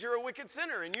again?" "Because you're a wicked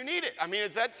sinner and you need it." I mean,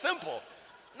 it's that simple.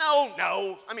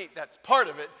 No. I mean, that's part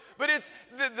of it. But it's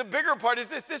the bigger part is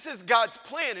this. This is God's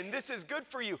plan, and this is good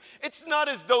for you. It's not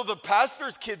as though the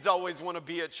pastor's kids always want to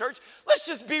be at church. Let's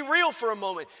just be real for a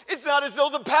moment. It's not as though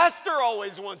the pastor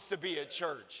always wants to be at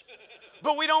church.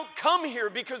 But we don't come here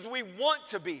because we want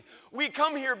to be. We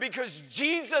come here because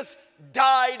Jesus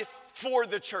died for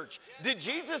the church. Did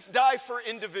Jesus die for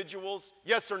individuals?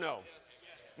 Yes or no?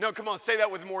 No, come on, say that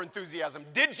with more enthusiasm.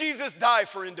 Did Jesus die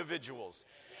for individuals?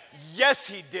 Yes,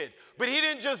 he did. But he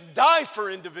didn't just die for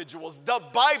individuals. The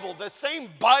Bible, the same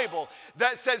Bible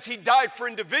that says he died for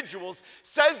individuals,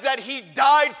 says that he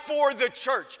died for the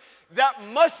church. That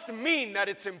must mean that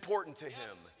it's important to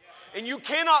him. And you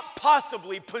cannot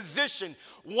possibly position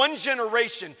one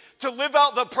generation to live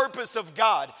out the purpose of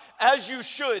God as you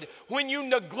should when you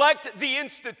neglect the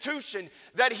institution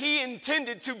that he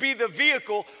intended to be the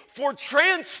vehicle for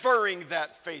transferring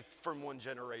that faith from one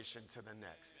generation to the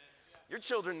next. Your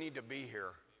children need to be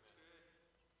here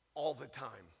all the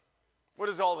time. What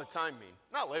does all the time mean?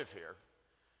 Not live here.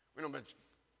 We don't have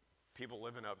people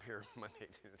living up here Monday.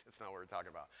 That's not what we're talking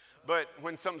about. But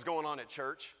when something's going on at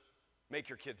church, make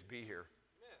your kids be here.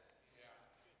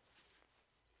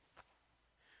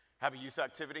 Have a youth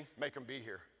activity, make them be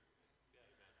here.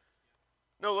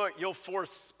 No, look, you'll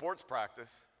force sports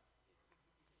practice.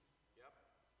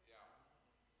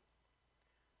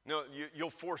 No, you'll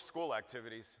force school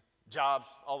activities,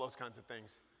 jobs, all those kinds of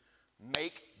things.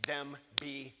 Make them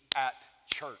be at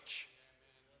church.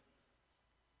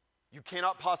 You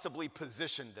cannot possibly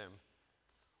position them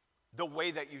the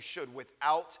way that you should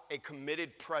without a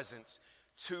committed presence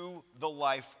to the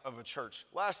life of a church.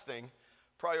 Last thing,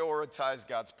 prioritize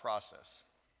God's process.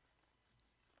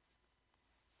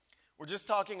 We're just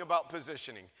talking about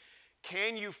positioning.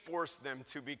 Can you force them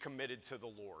to be committed to the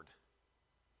Lord?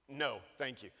 No,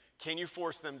 thank you. Can you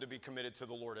force them to be committed to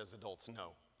the Lord as adults?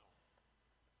 No.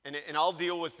 And I'll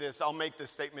deal with this. I'll make this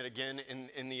statement again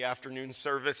in the afternoon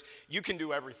service. You can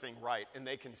do everything right, and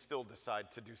they can still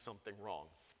decide to do something wrong.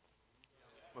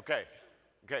 Okay,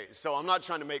 so I'm not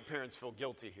trying to make parents feel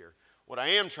guilty here. What I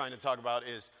am trying to talk about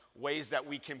is ways that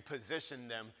we can position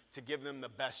them to give them the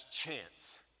best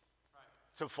chance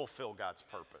to fulfill God's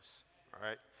purpose, all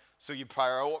right? So you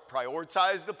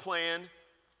prioritize the plan,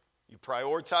 you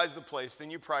prioritize the place, then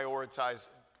you prioritize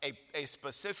a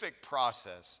specific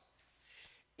process.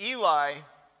 Eli,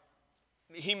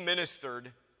 he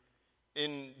ministered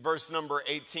in verse number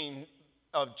 18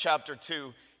 of chapter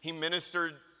 2. He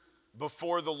ministered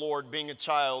before the Lord, being a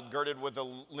child, girded with a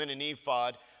linen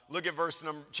ephod. Look at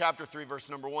chapter 3, verse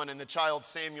number 1. And the child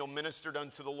Samuel ministered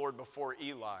unto the Lord before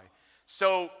Eli.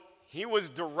 So he was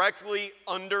directly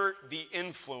under the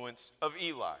influence of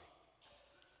Eli.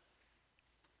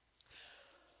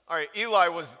 All right, Eli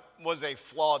was a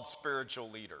flawed spiritual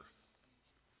leader.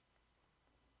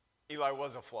 Eli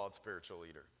was a flawed spiritual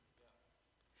leader.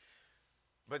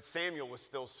 But Samuel was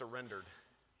still surrendered.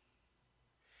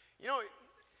 You know,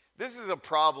 this is a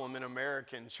problem in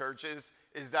American churches,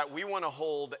 is that we want to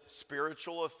hold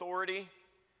spiritual authority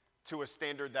to a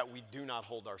standard that we do not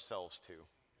hold ourselves to.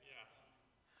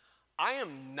 I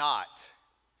am not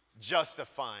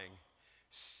justifying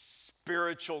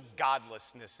spiritual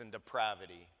godlessness and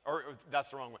depravity. Or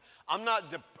that's the wrong word. I'm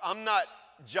not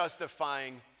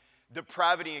justifying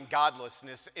depravity and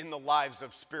godlessness in the lives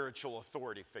of spiritual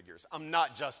authority figures. I'm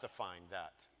not justifying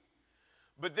that.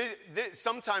 But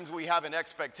sometimes we have an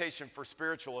expectation for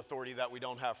spiritual authority that we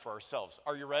don't have for ourselves.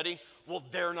 Are you ready? Well,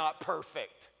 they're not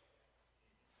perfect.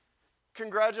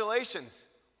 Congratulations.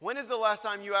 When is the last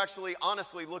time you actually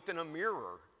honestly looked in a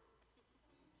mirror?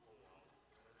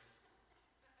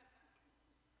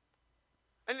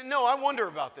 And no, I wonder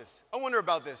about this.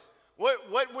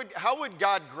 How would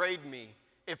God grade me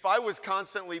if I was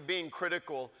constantly being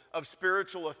critical of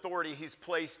spiritual authority he's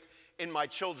placed in my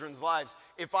children's lives,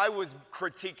 if I was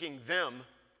critiquing them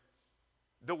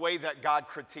the way that God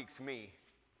critiques me?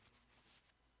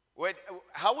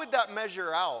 How would that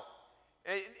measure out?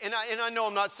 And I know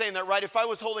I'm not saying that right. If I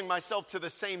was holding myself to the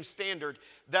same standard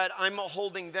that I'm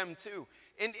holding them to.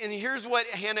 And here's what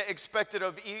Hannah expected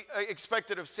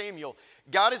of Samuel.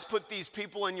 God has put these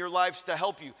people in your lives to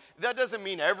help you. That doesn't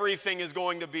mean everything is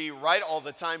going to be right all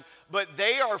the time, but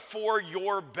they are for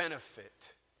your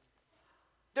benefit.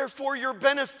 They're for your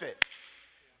benefit.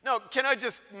 Now, can I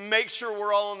just make sure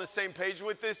we're all on the same page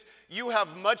with this? You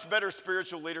have much better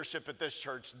spiritual leadership at this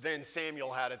church than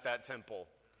Samuel had at that temple.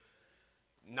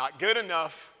 Not good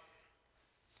enough.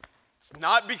 It's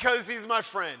not because he's my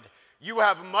friend. You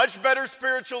have much better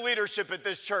spiritual leadership at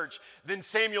this church than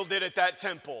Samuel did at that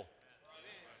temple.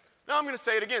 Now I'm going to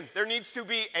say it again. There needs to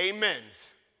be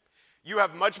amens. You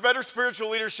have much better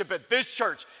spiritual leadership at this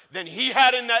church than he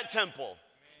had in that temple.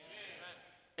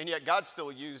 And yet God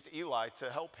still used Eli to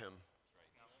help him.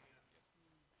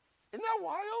 Isn't that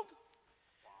wild?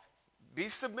 Be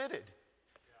submitted.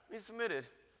 Be submitted.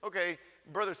 Okay,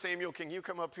 Brother Samuel, can you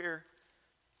come up here?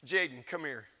 Jaden, come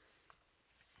here.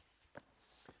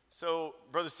 So,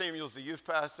 Brother Samuel's the youth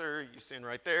pastor. You stand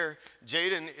right there.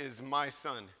 Jaden is my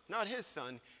son. Not his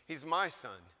son. He's my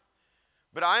son.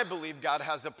 But I believe God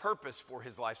has a purpose for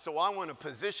his life, so I want to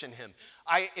position him.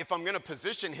 If I'm going to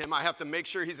position him, I have to make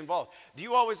sure he's involved. Do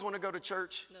you always want to go to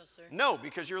church? No, sir. No,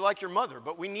 because you're like your mother,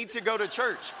 but we need to go to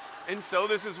church. And so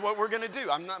this is what we're going to do.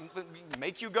 I'm not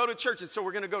make you go to church, and so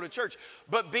we're going to go to church.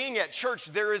 But being at church,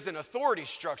 there is an authority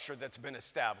structure that's been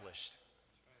established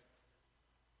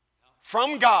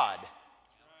from God.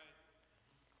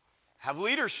 Have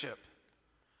leadership.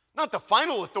 Not the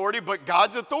final authority, but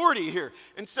God's authority here.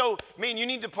 And so, man, you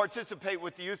need to participate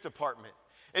with the youth department.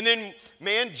 And then,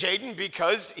 man, Jaden,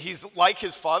 because he's like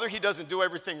his father, he doesn't do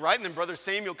everything right. And then Brother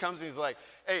Samuel comes and he's like,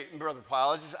 hey, Brother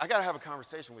Pyle, I got to have a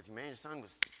conversation with you, man. Your son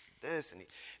was this, and he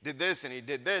did this, and he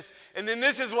did this. And then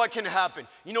this is what can happen.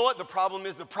 You know what the problem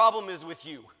is? The problem is with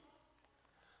you.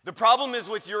 The problem is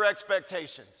with your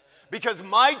expectations, because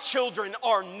my children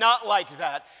are not like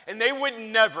that, and they would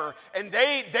never, and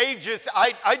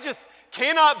I just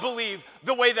cannot believe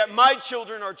the way that my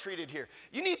children are treated here.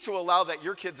 You need to allow that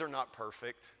your kids are not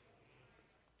perfect.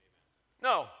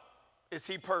 No. Is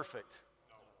he perfect?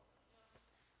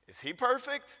 Is he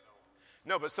perfect?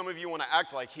 No, but some of you want to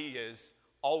act like he is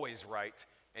always right,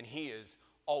 and he is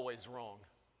always wrong.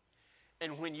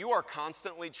 And when you are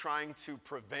constantly trying to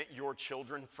prevent your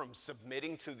children from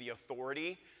submitting to the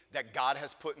authority that God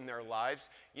has put in their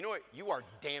lives, you know what? You are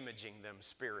damaging them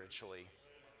spiritually.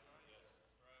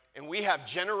 And we have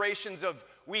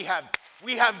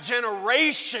We have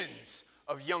generations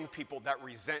of young people that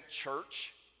resent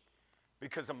church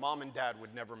because a mom and dad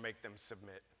would never make them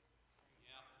submit.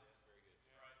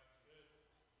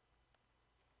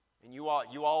 And you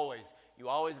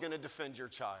always going to defend your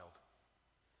child.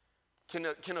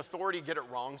 Can authority get it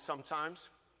wrong sometimes?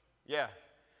 Yeah.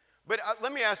 But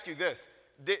let me ask you this.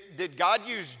 Did God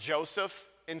use Joseph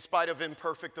in spite of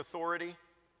imperfect authority?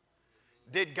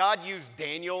 Did God use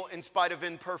Daniel in spite of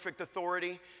imperfect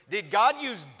authority? Did God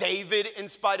use David in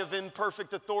spite of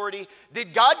imperfect authority?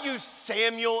 Did God use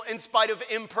Samuel in spite of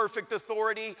imperfect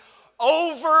authority?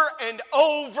 Over and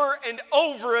over and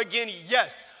over again,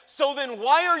 yes. So then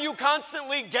why are you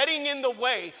constantly getting in the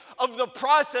way of the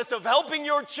process of helping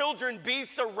your children be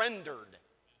surrendered?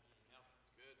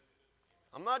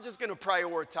 I'm not just going to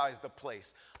prioritize the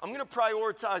place. I'm going to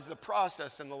prioritize the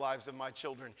process in the lives of my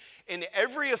children. In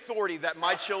every authority that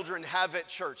my children have at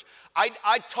church, I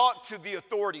talk to the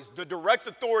authorities, the direct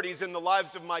authorities in the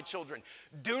lives of my children.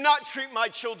 Do not treat my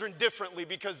children differently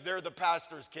because they're the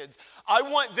pastor's kids. I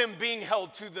want them being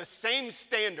held to the same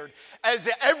standard as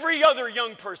every other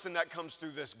young person that comes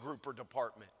through this group or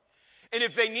department. And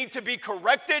if they need to be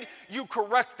corrected, you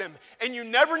correct them. And you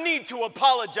never need to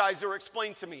apologize or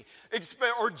explain to me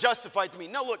or justify to me.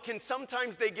 Now look, can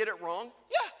sometimes they get it wrong?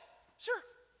 Yeah, sure.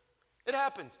 It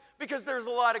happens because there's a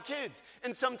lot of kids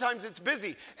and sometimes it's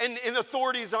busy and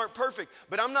authorities aren't perfect.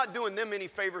 But I'm not doing them any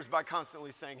favors by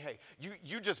constantly saying, hey,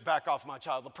 you just back off my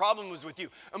child. The problem was with you.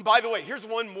 And by the way, here's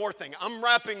one more thing. I'm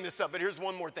wrapping this up, but here's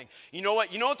one more thing. You know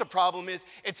what? You know what the problem is?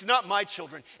 It's not my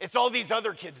children. It's all these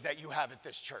other kids that you have at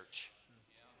this church.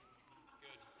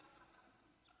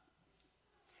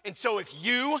 And so if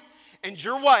you and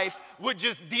your wife would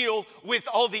just deal with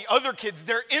all the other kids,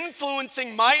 they're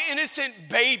influencing my innocent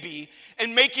baby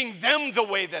and making them the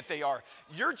way that they are.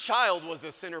 Your child was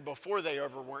a sinner before they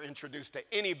ever were introduced to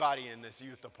anybody in this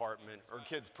youth department or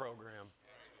kids program.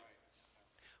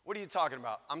 What are you talking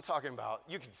about? I'm talking about,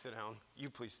 you can sit down. You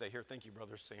please stay here. Thank you,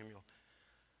 Brother Samuel.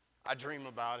 I dream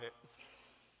about it.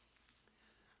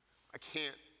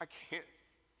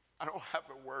 I don't have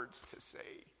the words to say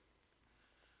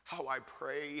how I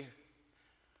pray,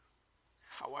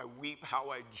 how I weep, how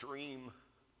I dream.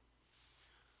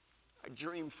 I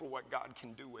dream for what God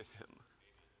can do with him.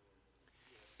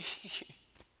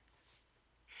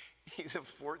 He's a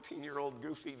 14-year-old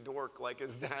goofy dork like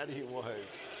his daddy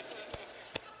was.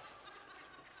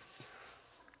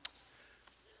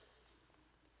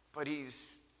 But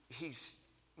he's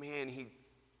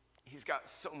got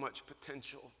so much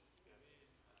potential.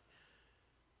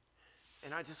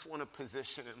 And I just want to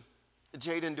position him.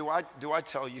 Jaden, do I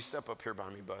tell you, step up here by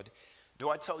me, bud. Do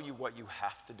I tell you what you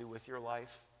have to do with your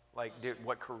life? Like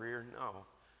what career? No.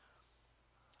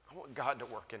 I want God to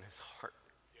work in his heart.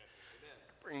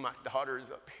 Bring my daughters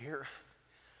up here.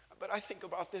 But I think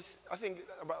about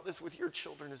this with your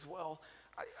children as well.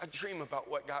 I dream about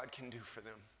what God can do for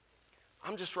them.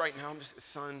 I'm just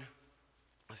son,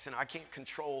 listen, I can't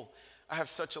control. I have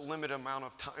such a limited amount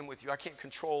of time with you. I can't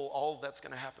control all that's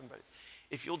going to happen, but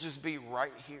if you'll just be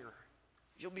right here,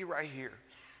 you'll be right here.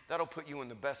 That'll put you in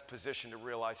the best position to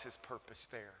realize his purpose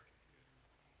there.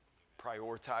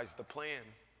 Prioritize the plan,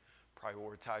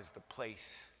 prioritize the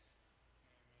place,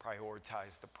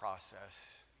 prioritize the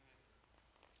process.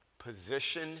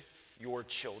 Position your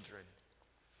children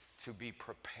to be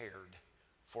prepared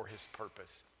for his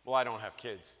purpose. Well, I don't have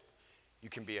kids. You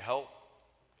can be a help.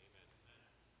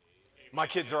 My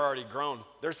kids are already grown.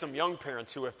 There's some young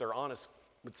parents who, if they're honest,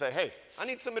 would say, hey, I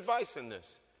need some advice in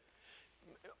this.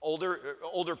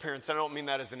 Older parents, I don't mean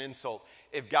that as an insult.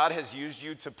 If God has used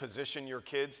you to position your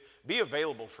kids, be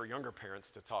available for younger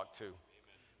parents to talk to.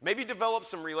 Maybe develop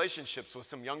some relationships with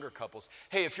some younger couples.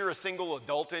 Hey, if you're a single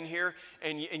adult in here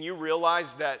and you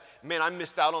realize that, man, I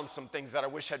missed out on some things that I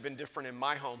wish had been different in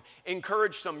my home,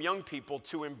 encourage some young people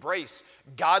to embrace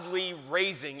godly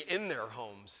raising in their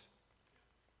homes.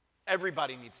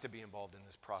 Everybody needs to be involved in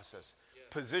this process.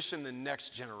 Position the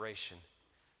next generation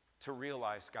to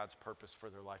realize God's purpose for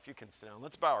their life. You can sit down.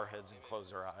 Let's bow our heads and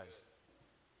close our eyes.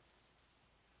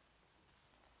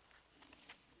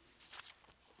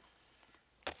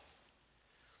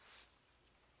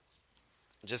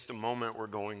 In just a moment, we're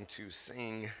going to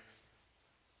sing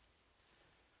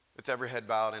with every head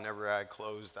bowed and every eye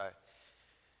closed.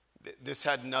 This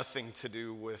had nothing to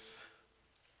do with,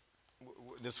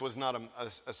 this was not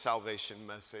a salvation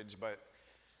message, but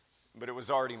it was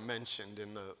already mentioned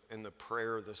in the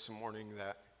prayer this morning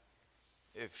that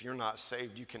if you're not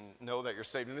saved, you can know that you're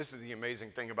saved. And this is the amazing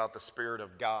thing about the Spirit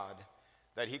of God,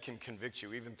 that he can convict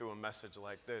you even through a message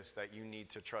like this, that you need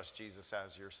to trust Jesus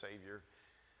as your Savior.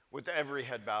 With every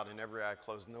head bowed and every eye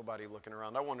closed, nobody looking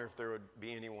around, I wonder if there would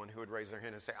be anyone who would raise their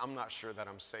hand and say, I'm not sure that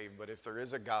I'm saved, but if there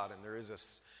is a God and there is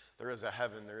a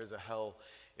heaven, there is a hell,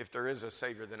 if there is a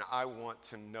Savior, then I want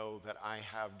to know that I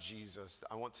have Jesus.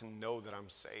 I want to know that I'm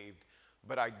saved,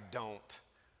 but I don't.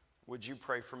 Would you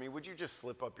pray for me? Would you just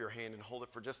slip up your hand and hold it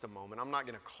for just a moment? I'm not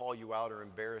going to call you out or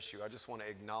embarrass you. I just want to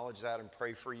acknowledge that and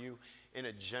pray for you in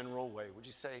a general way. Would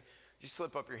you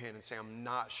slip up your hand and say, I'm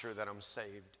not sure that I'm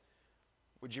saved?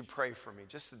 Would you pray for me?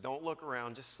 Just don't look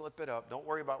around. Just slip it up. Don't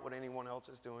worry about what anyone else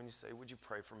is doing. You say, would you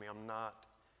pray for me? I'm not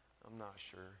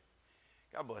sure.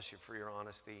 God bless you for your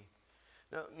honesty.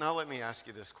 Now let me ask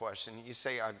you this question. You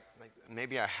say,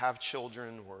 maybe I have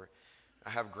children or I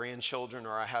have grandchildren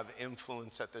or I have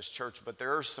influence at this church, but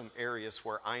there are some areas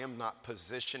where I am not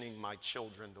positioning my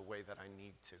children the way that I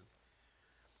need to.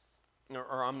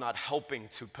 Or I'm not helping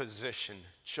to position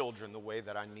children the way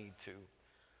that I need to.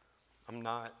 I'm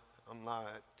not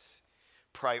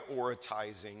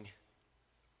prioritizing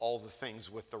all the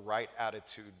things with the right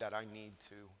attitude that I need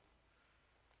to.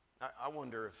 I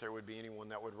wonder if there would be anyone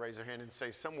that would raise their hand and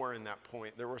say, somewhere in that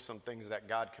point, there were some things that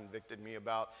God convicted me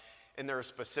about, and there are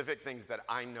specific things that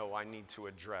I know I need to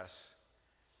address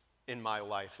in my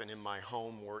life and in my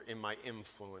home or in my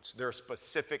influence. There are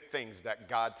specific things that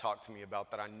God talked to me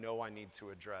about that I know I need to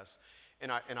address.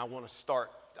 And I want to start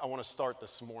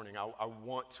this morning. I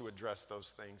want to address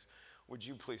those things. Would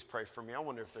you please pray for me? I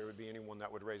wonder if there would be anyone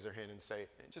that would raise their hand and say,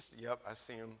 yep, I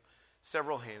see them.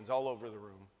 Several hands all over the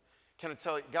room. Can I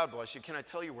tell you, God bless you, can I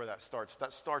tell you where that starts?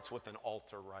 That starts with an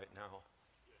altar right now.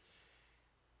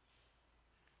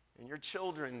 And your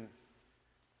children,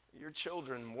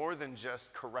 more than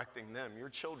just correcting them, your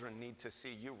children need to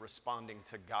see you responding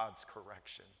to God's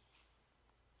correction.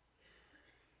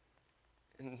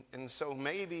 And so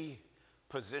maybe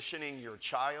positioning your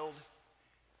child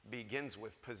begins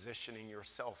with positioning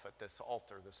yourself at this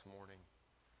altar this morning.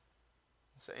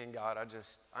 Saying, God, I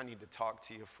need to talk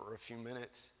to you for a few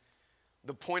minutes.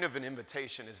 The point of an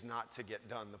invitation is not to get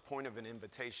done. The point of an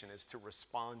invitation is to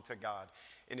respond to God.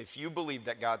 And if you believe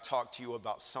that God talked to you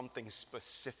about something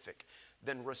specific,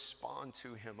 then respond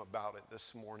to him about it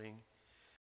this morning.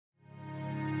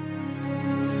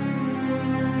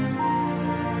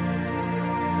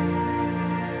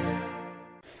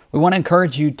 We want to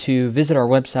encourage you to visit our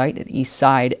website at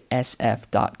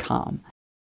eastsidesf.com.